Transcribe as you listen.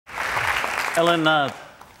Ellen,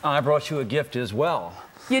 I brought you a gift as well.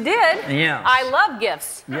 You did? Yeah. I love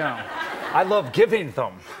gifts. Yeah. I love giving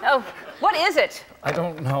them. Oh, what is it? I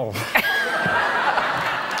don't know.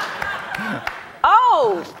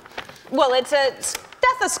 Oh, well, it's a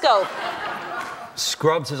stethoscope.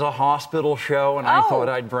 Scrubs is a hospital show, and I thought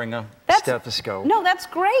I'd bring a stethoscope. No, that's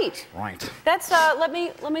great. Right. That's let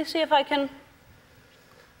me see if I can.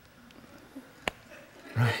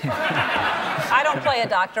 I don't play a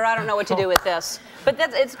doctor. I don't know what to do with this. But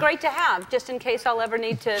it's great to have, just in case I'll ever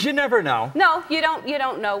need to. You never know. No, you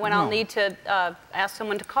don't know when I'll need to ask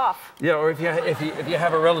someone to cough. Yeah, or if you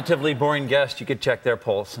have a relatively boring guest, you could check their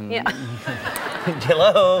pulse and. Yeah.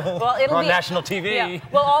 Hello. Well, it'll We're on be national TV. Yeah.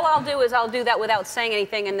 Well, all I'll do is I'll do that without saying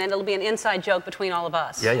anything, and then it'll be an inside joke between all of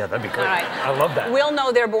us. Yeah, that'd be great. All right. I love that. We'll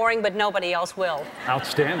know they're boring, but nobody else will.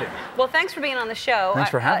 Outstanding. Well, thanks for being on the show. Thanks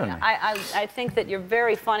for having me. I think that you're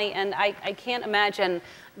very funny, and I can't imagine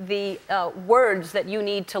the words that you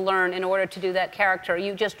need to learn in order to do that character.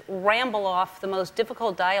 You just ramble off the most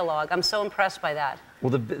difficult dialogue. I'm so impressed by that.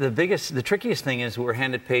 Well, the trickiest thing is we're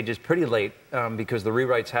handed pages pretty late because the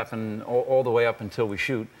rewrites happen all the way up until we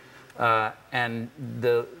shoot. And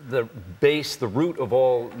the root of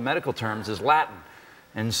all medical terms is Latin.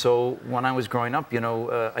 And so when I was growing up, you know,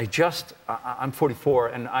 I'm 44,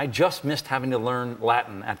 and I just missed having to learn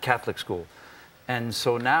Latin at Catholic school. And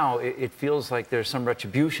so now it feels like there's some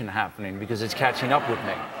retribution happening because it's catching up with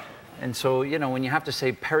me. And so, you know, when you have to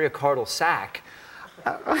say pericardial sac,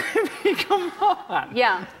 I mean, come on.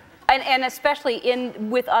 Yeah. And especially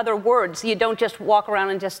with other words. You don't just walk around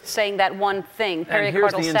and just saying that one thing, pericardial and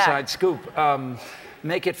here's the sac. inside scoop.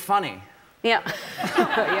 Make it funny. Yeah.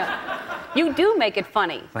 Yeah. You do make it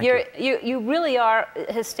funny. Thank you. You really are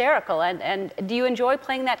hysterical. And do you enjoy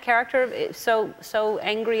playing that character, so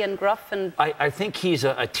angry and gruff? And I think he's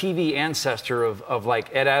a TV ancestor of like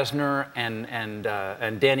Ed Asner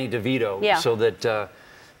and Danny DeVito. Yeah. So that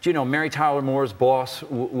you know, Mary Tyler Moore's boss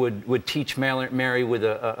would teach Mary with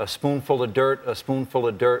a spoonful of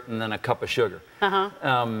dirt, and then a cup of sugar.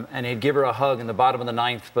 And he'd give her a hug in the bottom of the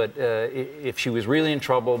ninth, but if she was really in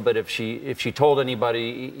trouble, but if she told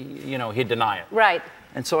anybody, you know, he'd deny it. Right.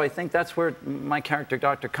 And so I think that's where my character,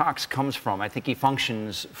 Dr. Cox, comes from. I think he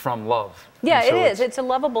functions from love. Yeah, so it is. It's a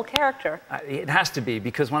lovable character. It has to be,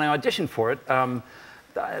 because when I auditioned for it,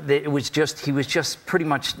 he was just pretty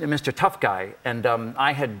much Mr. Tough Guy, and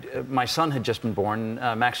my son had just been born.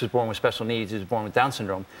 Max was born with special needs. He was born with Down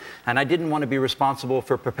syndrome, and I didn't want to be responsible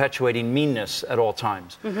for perpetuating meanness at all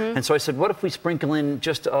times. And so I said, what if we sprinkle in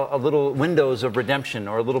just a little windows of redemption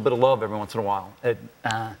or a little bit of love every once in a while?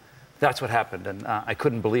 That's what happened, and I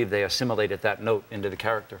couldn't believe they assimilated that note into the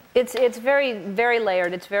character. It's very, very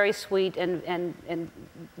layered. It's very sweet and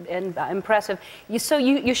impressive. So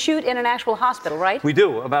you shoot in an actual hospital, right? We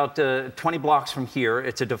do, about 20 blocks from here.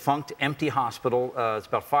 It's a defunct, empty hospital. It's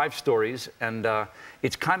about 5 stories, and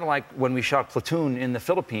it's kind of like when we shot Platoon in the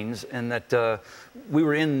Philippines, in that we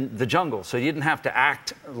were in the jungle, so you didn't have to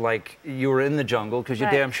act like you were in the jungle, because you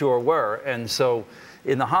damn sure were. And so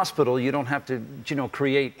in the hospital, you don't have to, you know,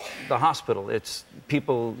 create the hospital. It's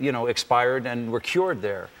people, you know, expired and were cured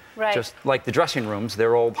there. Right. Just like the dressing rooms,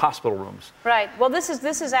 they're old hospital rooms. Right. Well, this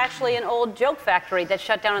is actually an old joke factory that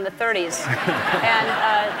shut down in the 30s,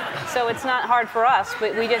 and so it's not hard for us.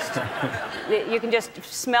 We just, you can just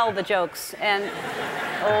smell the jokes and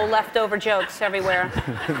old leftover jokes everywhere.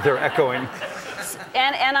 They're echoing.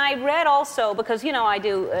 And I read also, because, you know, I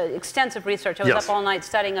do extensive research. I was up all night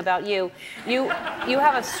studying about you. You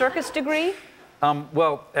have a circus degree?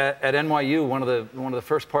 Well, at NYU, one of the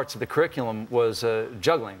first parts of the curriculum was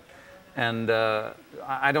juggling, and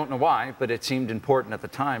I don't know why, but it seemed important at the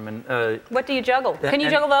time. And what do you juggle? Can you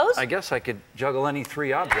juggle those? I guess I could juggle any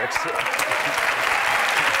 3 objects.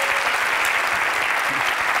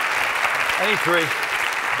 Any 3.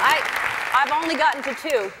 I've only gotten to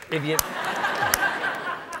 2. If you...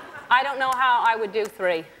 I don't know how I would do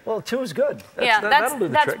 3. Well, 2 is good. That's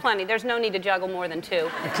trick. plenty. There's no need to juggle more than 2.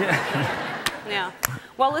 Yeah.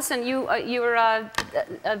 Well, listen, you're a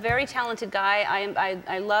very talented guy.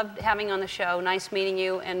 I loved having you on the show. Nice meeting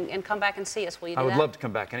you. And come back and see us. Will you do that? I would love to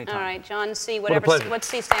come back anytime. All right, John C. What a pleasure. What's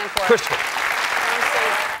C stand for? Christian.